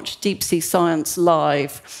can watch deep sea science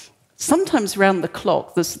live. Sometimes round the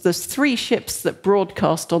clock. There's 3 ships that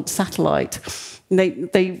broadcast on satellite.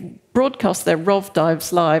 They broadcast their ROV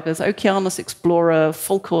dives live. There's Oceanus Explorer,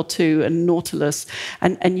 Falkor 2, and Nautilus.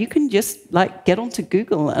 And you can just get onto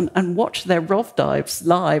Google and watch their ROV dives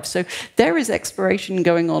live. So there is exploration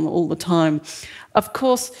going on all the time. Of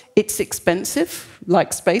course, it's expensive,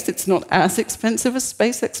 like space. It's not as expensive as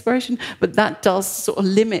space exploration, but that does sort of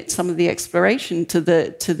limit some of the exploration to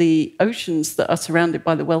the oceans that are surrounded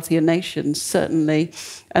by the wealthier nations, certainly.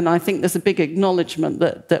 And I think there's a big acknowledgement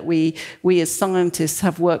that we as scientists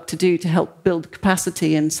have work to do to help build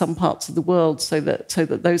capacity in some parts of the world so that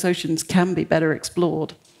those oceans can be better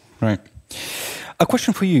explored. Right. A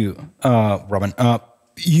question for you, Robin.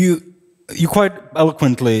 You quite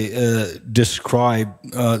eloquently describe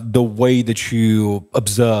the way that you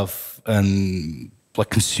observe and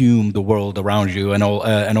consume the world around you and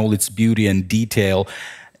all its beauty and detail.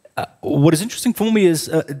 What is interesting for me is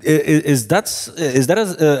that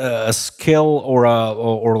a skill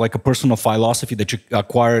or like a personal philosophy that you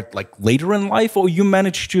acquired later in life, or you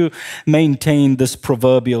managed to maintain this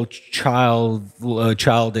proverbial childish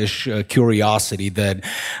curiosity that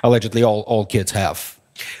allegedly all kids have?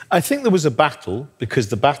 I think there was a battle, because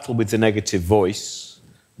the battle with the negative voice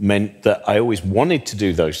meant that I always wanted to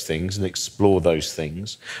do those things and explore those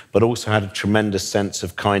things, but also had a tremendous sense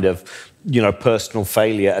of kind of, personal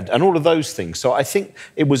failure and all of those things. So I think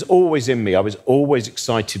it was always in me. I was always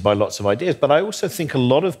excited by lots of ideas, but I also think a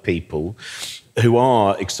lot of people who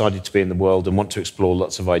are excited to be in the world and want to explore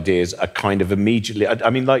lots of ideas are kind of immediately,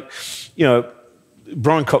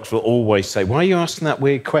 Brian Cox will always say, why are you asking that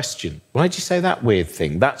weird question? Why did you say that weird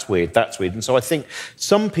thing? That's weird, that's weird. And so I think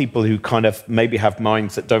some people who kind of maybe have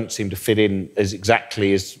minds that don't seem to fit in as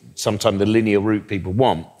exactly as sometimes the linear route people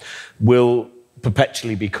want will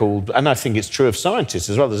perpetually be called, and I think it's true of scientists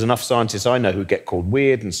as well. There's enough scientists I know who get called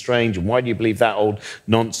weird and strange, and why do you believe that old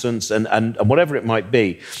nonsense, and whatever it might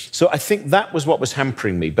be. So I think that was what was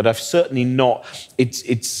hampering me, but I've certainly not,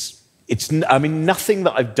 nothing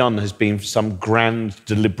that I've done has been some grand,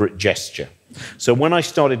 deliberate gesture. So when I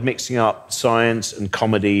started mixing up science and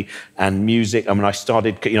comedy and music, I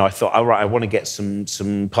started, I thought, all right, I want to get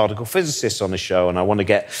some particle physicists on the show, and I want to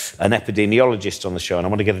get an epidemiologist on the show, and I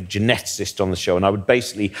want to get a geneticist on the show, and I would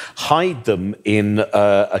basically hide them in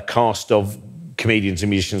a cast of comedians and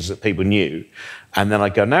musicians that people knew. And then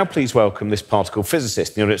I'd go, now please welcome this particle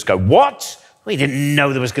physicist. And the audience go, what? We didn't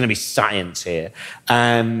know there was going to be science here.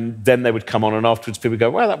 And then they would come on, and afterwards people would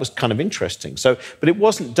go, well, that was kind of interesting. So, but it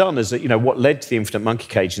wasn't done as, what led to the Infinite Monkey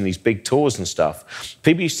Cage and these big tours and stuff.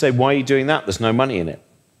 People used to say, why are you doing that? There's no money in it.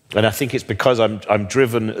 And I think it's because I'm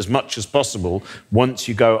driven as much as possible. Once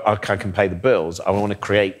you go, okay, I can pay the bills, I want to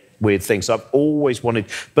create weird things. I've always wanted,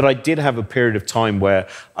 but I did have a period of time where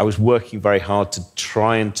I was working very hard to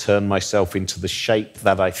try and turn myself into the shape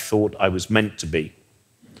that I thought I was meant to be.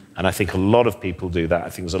 And I think a lot of people do that. I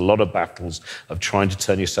think there's a lot of battles of trying to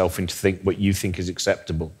turn yourself into what you think is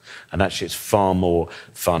acceptable. And actually, it's far more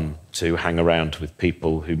fun to hang around with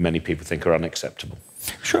people who many people think are unacceptable.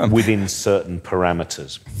 Sure. Within certain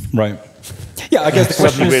parameters. Right. Yeah, I guess the question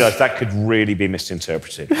suddenly realised that could really be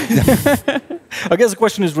misinterpreted. I guess the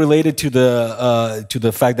question is related to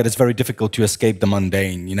the fact that it's very difficult to escape the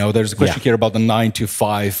mundane. There's a question here about the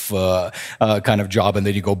 9-to-5 kind of job, and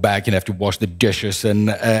then you go back and have to wash the dishes and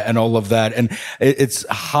all of that. And it's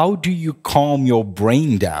how do you calm your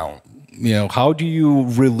brain down? How do you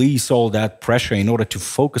release all that pressure in order to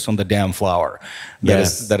focus on the damn flower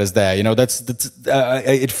that is there?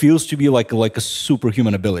 It feels to be like a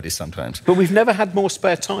superhuman ability sometimes. But we've never had more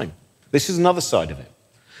spare time. This is another side of it,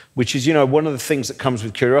 which is, one of the things that comes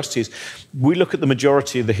with curiosity is we look at the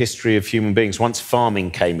majority of the history of human beings. Once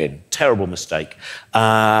farming came in, terrible mistake.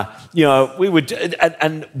 We would,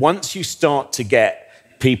 and once you start to get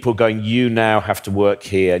people going, you now have to work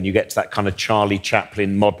here, and you get to that kind of Charlie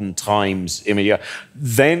Chaplin modern times image.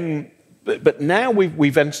 But now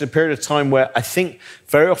we've entered a period of time where I think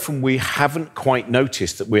very often we haven't quite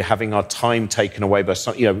noticed that we're having our time taken away by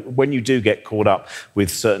some, when you do get caught up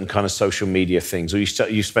with certain kind of social media things, or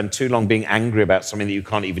you spend too long being angry about something that you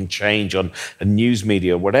can't even change on a news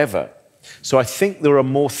media or whatever. So I think there are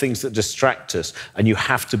more things that distract us, and you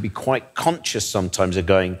have to be quite conscious sometimes of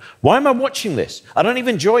going, why am I watching this? I don't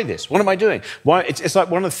even enjoy this. What am I doing? Why? It's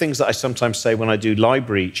like one of the things that I sometimes say when I do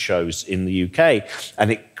library shows in the UK,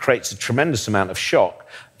 and it creates a tremendous amount of shock,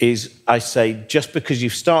 is I say, just because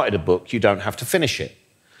you've started a book, you don't have to finish it.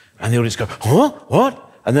 And the audience go, huh?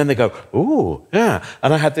 What? And then they go, ooh, yeah.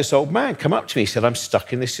 And I had this old man come up to me, he said, I'm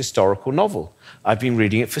stuck in this historical novel. I've been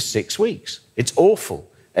reading it for 6 weeks. It's awful.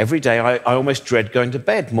 Every day I almost dread going to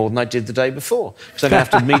bed more than I did the day before, because I have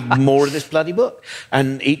to read more of this bloody book.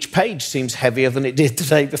 And each page seems heavier than it did the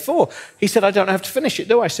day before. He said, I don't have to finish it,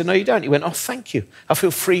 do I? I said, no, you don't. He went, oh, thank you. I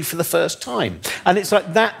feel free for the first time. And it's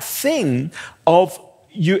like that thing of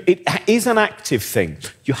it is an active thing.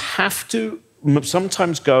 You have to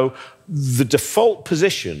sometimes go, the default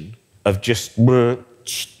position of just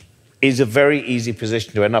is a very easy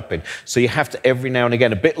position to end up in. So you have to every now and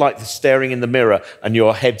again, a bit like the staring in the mirror and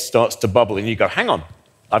your head starts to bubble and you go, hang on,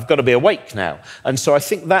 I've got to be awake now. And so I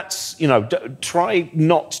think that's, try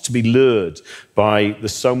not to be lured by the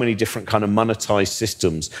so many different kind of monetized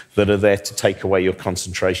systems that are there to take away your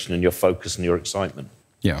concentration and your focus and your excitement.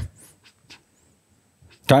 Yeah.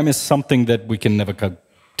 Time is something that we can never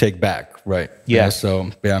take back, right? Yeah. So,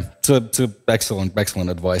 yeah, it's excellent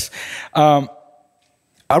advice.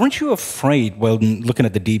 Aren't you afraid, when looking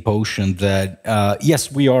at the deep ocean, that, yes,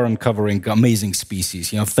 we are uncovering amazing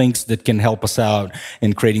species, things that can help us out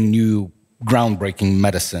in creating new, groundbreaking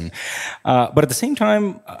medicine. But at the same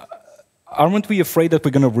time, aren't we afraid that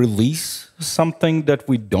we're going to release something that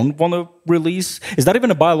we don't want to release? Is that even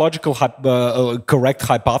a biological correct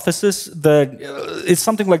hypothesis? That it's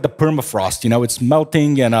something like the permafrost, it's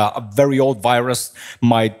melting and a very old virus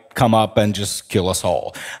might come up and just kill us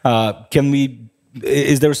all.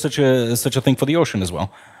 Is there such a thing for the ocean as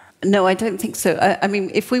well? No, I don't think so. I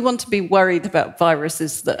mean, if we want to be worried about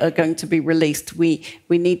viruses that are going to be released, we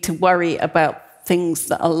need to worry about things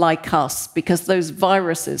that are like us, because those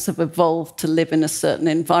viruses have evolved to live in a certain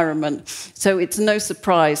environment. So it's no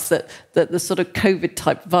surprise that the sort of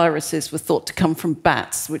COVID-type viruses were thought to come from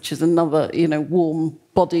bats, which is another,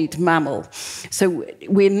 warm-bodied mammal. So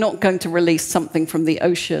we're not going to release something from the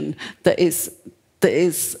ocean that is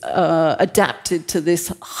adapted to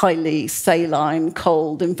this highly saline,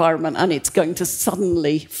 cold environment, and it's going to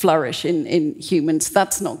suddenly flourish in humans.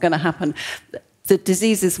 That's not going to happen. The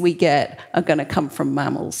diseases we get are going to come from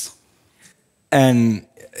mammals. And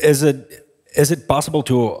is it possible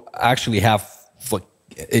to actually have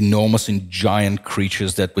enormous and giant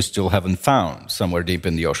creatures that we still haven't found somewhere deep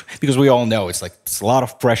in the ocean? Because we all know it's a lot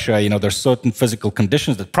of pressure, there's certain physical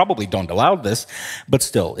conditions that probably don't allow this, but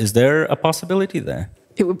still, is there a possibility there?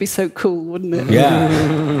 It would be so cool, wouldn't it? Yeah.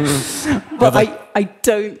 But I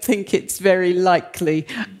don't think it's very likely.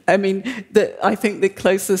 I mean, I think the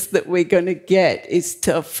closest that we're going to get is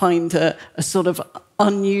to find a sort of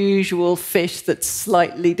unusual fish that's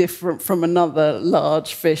slightly different from another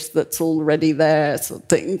large fish that's already there. Sort of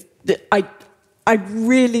thing. I'd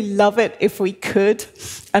really love it if we could.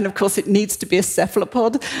 And of course, it needs to be a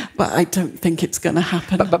cephalopod, but I don't think it's going to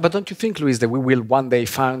happen. But don't you think, Luis, that we will one day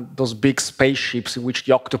find those big spaceships in which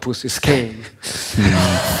the octopuses came?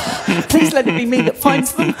 Please let it be me that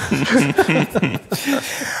finds them.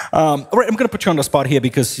 All right, I'm going to put you on the spot here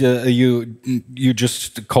because you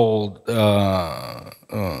just called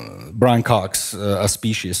brown cocks a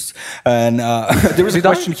species, and there is a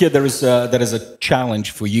question here. There is a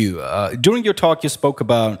challenge for you. During your talk, you spoke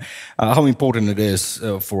about how important it is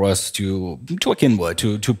for us to look inward,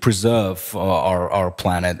 to preserve our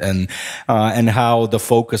planet, and how the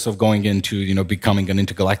focus of going into becoming an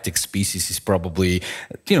intergalactic species is probably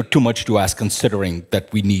too much to ask, considering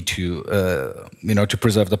that we need to to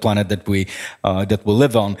preserve the planet that we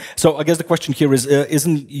live on. So I guess the question here is: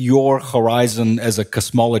 isn't your horizon as a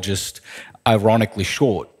cosmologist ironically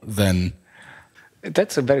short then?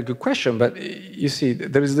 That's a very good question, but you see,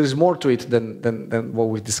 there is more to it than what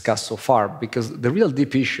we've discussed so far, because the real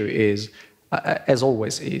deep issue is, as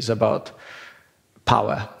always, is about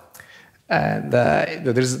power. And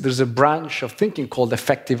there's a branch of thinking called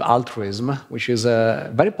effective altruism, which is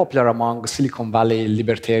very popular among Silicon Valley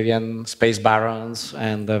libertarian space barons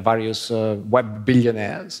and various web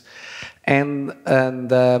billionaires. And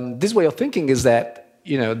this way of thinking is that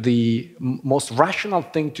the most rational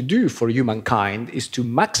thing to do for humankind is to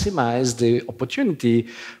maximize the opportunity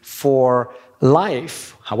for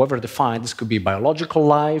life, however defined. This could be biological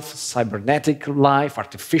life, cybernetic life,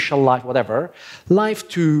 artificial life, whatever. Life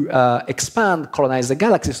to expand, colonize the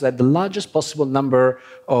galaxy so that the largest possible number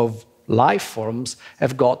of life forms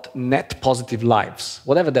have got net positive lives,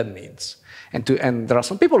 whatever that means. And there are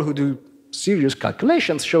some people who do serious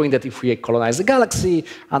calculations showing that if we colonize the galaxy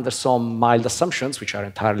under some mild assumptions, which are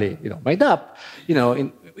entirely made up,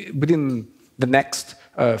 within the next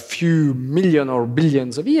few million or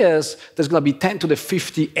billions of years, there's going to be 10 to the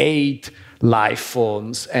 58 life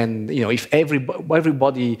forms. And if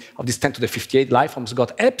everybody of these 10 to the 58 life forms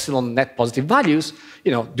got epsilon net positive values,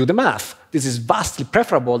 do the math. This is vastly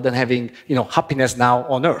preferable than having happiness now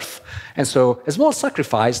on Earth. And so a small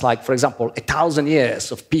sacrifice, like, for example, 1,000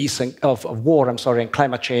 years of peace and of war, and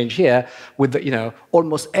climate change here, with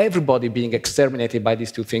almost everybody being exterminated by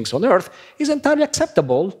these two things on Earth, is entirely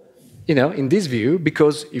acceptable, in this view,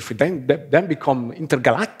 because if we then become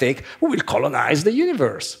intergalactic, we will colonize the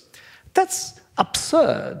universe. That's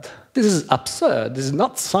absurd. This is absurd. This is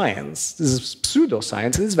not science. This is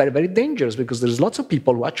pseudoscience. And it's very, very dangerous because there's lots of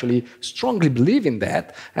people who actually strongly believe in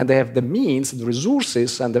that, and they have the means, the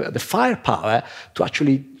resources, and the firepower to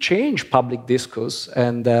actually change public discourse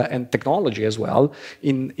and technology as well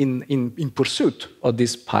in pursuit of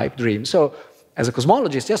this pipe dream. So, as a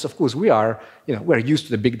cosmologist, yes, of course, we're used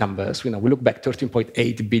to the big numbers. We look back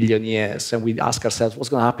 13.8 billion years, and we ask ourselves what's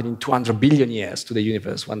going to happen in 200 billion years to the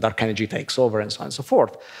universe when dark energy takes over, and so on and so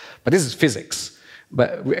forth. But this is physics.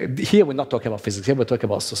 But here we're not talking about physics. Here we're talking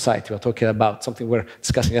about society. We're talking about something we're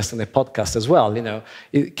discussing yesterday in the podcast as well.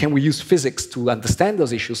 Can we use physics to understand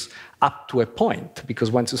those issues up to a point? Because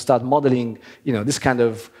once you start modeling, this kind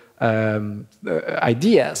of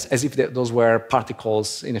ideas as if those were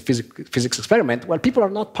particles in a physics experiment. Well, people are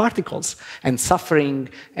not particles, and suffering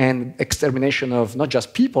and extermination of not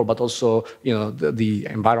just people, but also the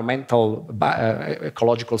environmental,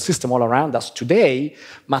 ecological system all around us today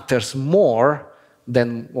matters more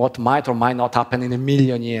than what might or might not happen in 1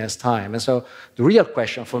 million years' time. And so the real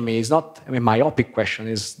question for me is not a myopic question,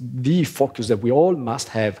 is the focus that we all must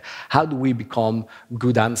have. How do we become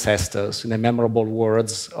good ancestors, in the memorable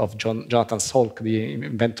words of Jonathan Salk, the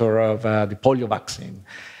inventor of the polio vaccine?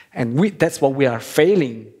 And that's what we are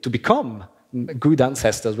failing to become, good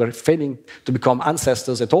ancestors. We're failing to become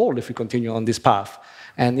ancestors at all if we continue on this path.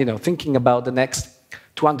 And thinking about the next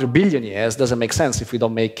 200 billion years doesn't make sense if we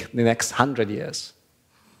don't make the next 100 years.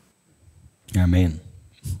 I mean,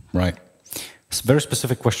 right. It's a very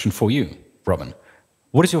specific question for you, Robin.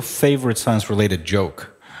 What is your favorite science-related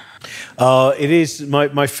joke? It is,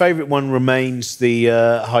 my favorite one remains the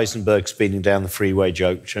Heisenberg speeding down the freeway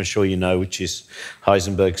joke, which I'm sure you know, which is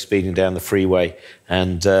Heisenberg speeding down the freeway,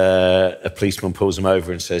 and a policeman pulls him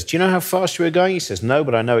over and says, "Do you know how fast you were going?" He says, "No,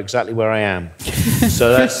 but I know exactly where I am."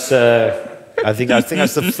 So that's... I think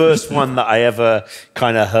that's the first one that I ever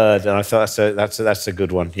kind of heard, and I thought that's a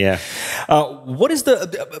good one. Yeah. What is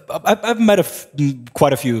I've met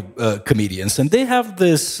quite a few comedians, and they have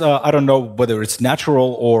this. I don't know whether it's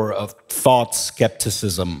natural or thought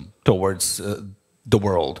skepticism towards the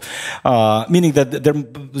world, meaning that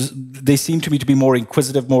they seem to me to be more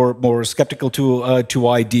inquisitive, more skeptical to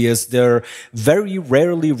ideas. They're very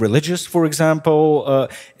rarely religious, for example.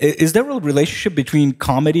 Is there a relationship between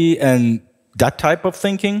comedy and that type of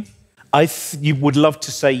thinking? You would love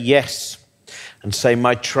to say yes and say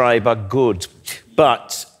my tribe are good,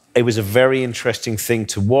 but it was a very interesting thing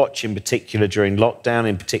to watch, in particular during lockdown,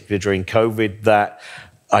 in particular during COVID, that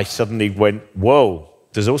I suddenly went, whoa.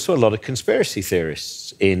 There's also a lot of conspiracy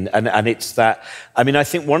theorists in, and it's that, I mean, I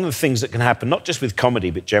think one of the things that can happen, not just with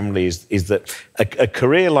comedy, but generally is that a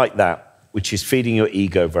career like that, which is feeding your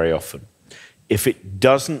ego very often, if it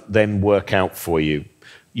doesn't then work out for you,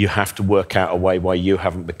 you have to work out a way why you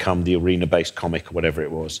haven't become the arena-based comic or whatever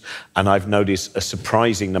it was. And I've noticed a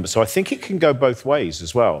surprising number. So I think it can go both ways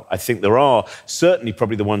as well. I think there are certainly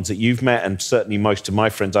probably the ones that you've met, and certainly most of my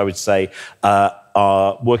friends, I would say,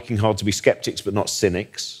 are working hard to be skeptics but not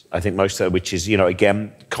cynics. I think most of them, which is, you know,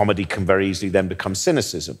 again, comedy can very easily then become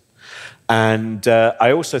cynicism. And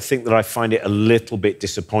I also think that I find it a little bit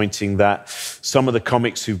disappointing that some of the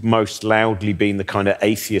comics who've most loudly been the kind of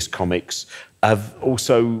atheist comics have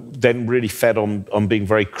also then really fed on being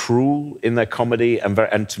very cruel in their comedy.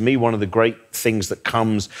 And to me, one of the great things that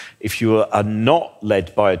comes if you are not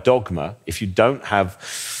led by a dogma, if you don't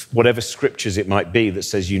have whatever scriptures it might be that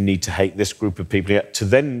says you need to hate this group of people, to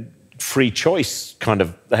then free choice kind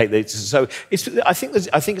of hate. So I think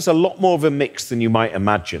it's a lot more of a mix than you might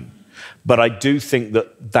imagine. But I do think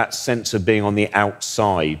that sense of being on the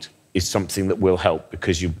outside is something that will help,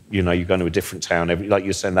 because you know you're going to a different town, like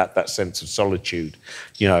you're saying, that sense of solitude,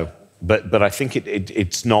 you know. But I think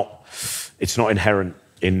it's not inherent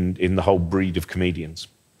in the whole breed of comedians.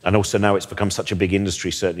 And also now it's become such a big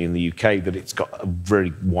industry, certainly in the UK, that it's got a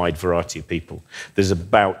very wide variety of people. There's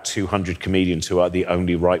about 200 comedians who are the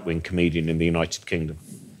only right-wing comedian in the United Kingdom.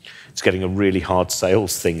 It's getting a really hard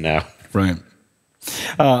sales thing now. Right.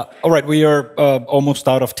 All right, we are almost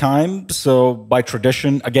out of time. So by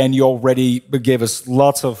tradition, again, you already gave us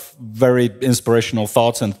lots of very inspirational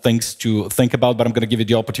thoughts and things to think about, but I'm going to give you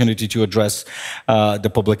the opportunity to address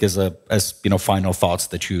the public as final thoughts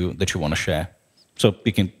that you want to share. So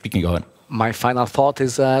you can go ahead. My final thought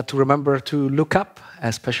is to remember to look up,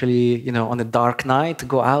 especially on a dark night.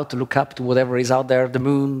 Go out, look up to whatever is out there, the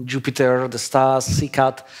moon, Jupiter, the stars. Seek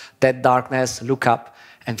out that darkness, look up,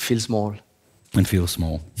 and feel small. And feel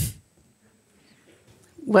small.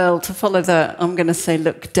 Well, to follow that, I'm going to say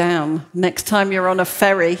look down. Next time you're on a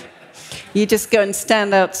ferry, you just go and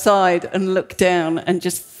stand outside and look down and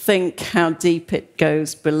just think how deep it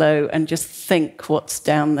goes below, and just think what's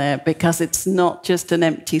down there, because it's not just an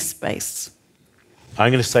empty space.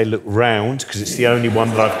 I'm going to say look round, because it's the only one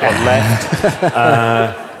that I've got left.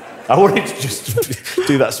 I wanted to just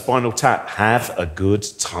do that spinal tap. Have a good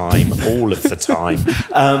time all of the time.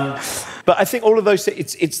 But I think all of those,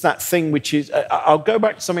 it's that thing which is, I'll go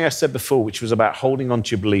back to something I said before, which was about holding on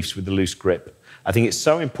to your beliefs with a loose grip. I think it's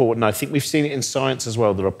so important. I think we've seen it in science as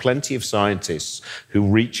well. There are plenty of scientists who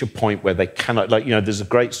reach a point where they cannot, there's a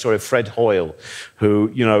great story of Fred Hoyle,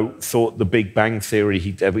 who, thought the Big Bang Theory,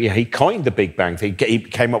 he coined the Big Bang Theory. He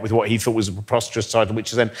came up with what he thought was a preposterous title,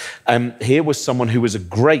 which is then, here was someone who was a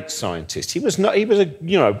great scientist. He was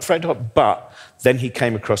Fred Hoyle, but then he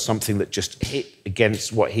came across something that just hit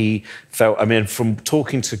against what he felt. I mean, from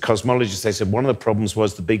talking to cosmologists, they said one of the problems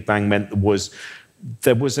was the Big Bang meant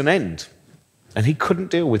there was an end. And he couldn't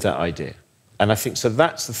deal with that idea. And I think, so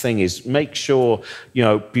that's the thing, is make sure,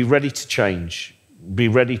 be ready to change. Be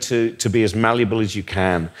ready to be as malleable as you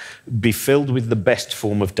can. Be filled with the best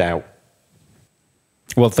form of doubt.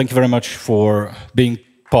 Well, thank you very much for being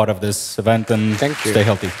part of this event, and thank you. Stay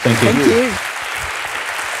healthy. Thank you. Thank you.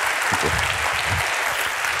 Thank you.